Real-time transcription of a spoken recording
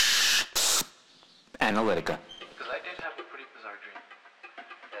Analytica. Because I did have a pretty bizarre dream.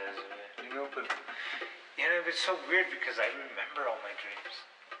 But it's so weird because I remember all my dreams.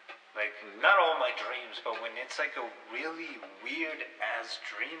 Like, not all my dreams, but when it's like a really weird ass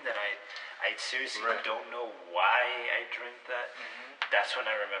dream that I seriously don't know why I dreamt that, that's when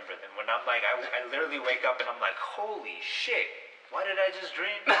I remember them. When I'm like, I literally wake up and I'm like, holy shit, why did I just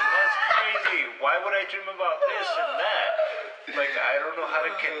dream? That's crazy. Why would I dream about this and that? Like, I don't know how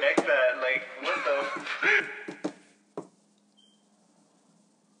to connect that. Like, what the...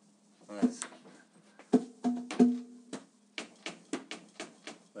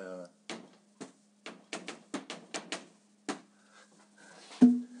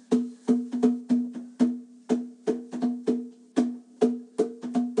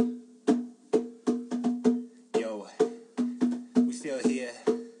 Yo, we still here.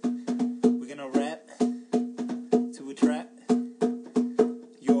 We're gonna rap to a trap.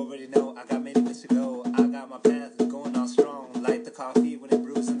 You already know I got many minutes to go. I got my path going on strong. Light the coffee when it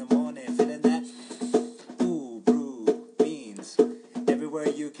brews in the morning. Feeling that? Ooh, brew beans. Everywhere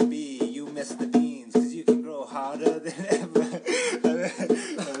you can be, you miss the beans. Cause you can grow harder than ever.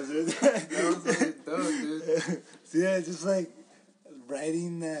 That was really dope, dude. So yeah, just like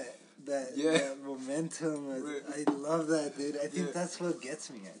writing that momentum. I love that, dude. I think that's what gets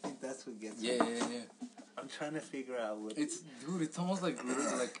me. Yeah. I'm trying to figure out what... It's almost like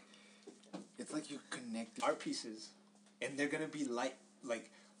literally like... It's like you connected... art pieces. And they're going to be light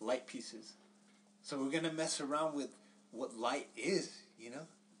pieces. So we're going to mess around with what light is, you know?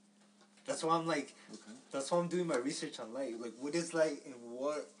 That's why I'm like... Okay. That's why I'm doing my research on light. Like, what is light and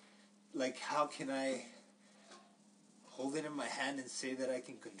what... Like, how can I hold it in my hand and say that I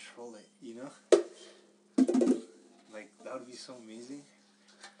can control it, you know? Like, that would be so amazing.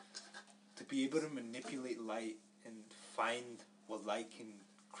 To be able to manipulate light and find what light can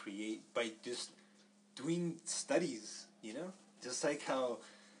create by just doing studies, you know? Just like how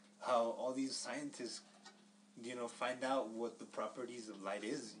all these scientists, you know, find out what the properties of light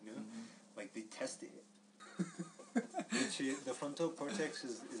is, you know? Like, they test it. Which the frontal cortex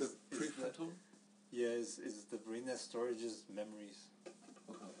is The prefrontal? is the brain that storages memories.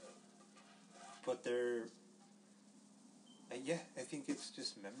 Okay. But they're... I think it's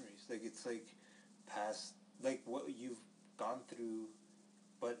just memories. Like, it's like past... Like, what you've gone through,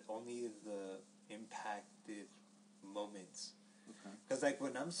 but only the impacted moments. Okay. Because, like,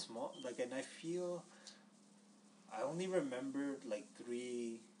 when I'm small... Like, and I feel... I only remember, like,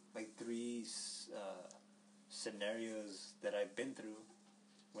 three scenarios that I've been through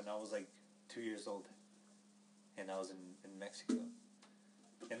when I was, like, 2 years old. And I was in Mexico.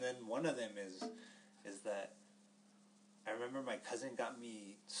 And then one of them is that I remember my cousin got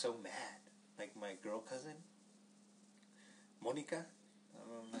me so mad. Like, my girl cousin, Monica.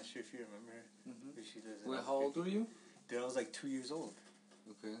 I'm not sure if you remember her. But she lives in Wait, how old were you? Dude, I was like 2 years old.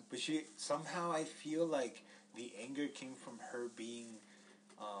 Okay. But somehow I feel like the anger came from her being,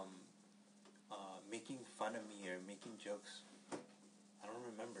 making fun of me or making jokes. I don't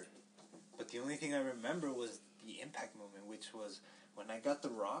remember. But the only thing I remember was the impact moment, which was when I got the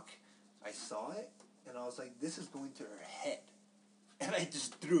rock, I saw it, and I was like, this is going to her head. And I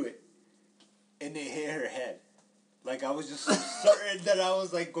just threw it. And it hit her head. Like, I was just so certain that I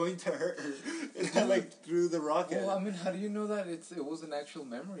was, like, going to hurt her. And I, like, threw the rock at her. Well, I mean, how do you know that it was an actual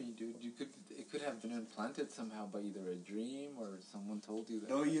memory, dude? It could have been implanted somehow by either a dream or someone told you that.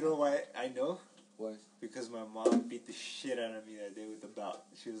 No, you know why I know? Why? Because my mom beat the shit out of me that day with the belt.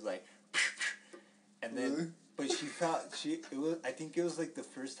 She was like... And then... Really? But I think it was, like, the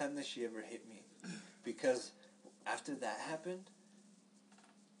first time that she ever hit me. Because after that happened...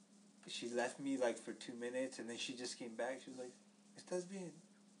 She left me, like, for 2 minutes, and then she just came back. She was like, "Estás bien?"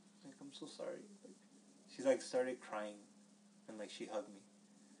 Like, "I'm so sorry." Like, she, like, started crying, and, like, she hugged me.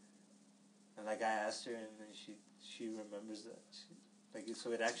 And, like, I asked her, and then she remembers that.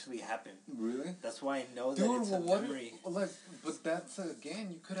 So it actually happened. Really? That's why I know that it's a memory. But that's, again,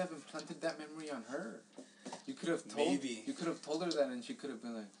 you could have implanted that memory on her. You could have told... Maybe. You could have told her that, and she could have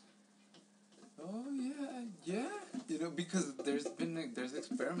been like, "Oh, yeah. You know, because there's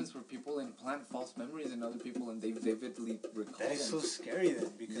experiments where people implant false memories in other people and they vividly recall That is them. so scary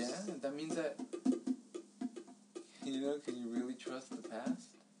then, because... Yeah, that means that, you know, can you really trust the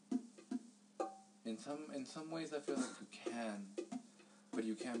past? In some ways I feel like you can, but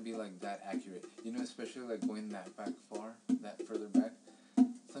you can't be, like, that accurate. You know, especially, like, going that further back.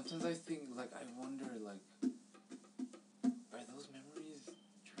 Sometimes I think, like, I wonder, like, are those memories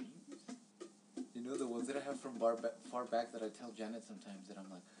dreams? You know, the ones that I have from far back that I tell Janet sometimes that I'm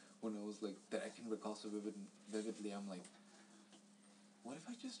like, when I was like, that I can recall so vividly, I'm like, what if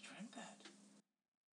I just dreamt that?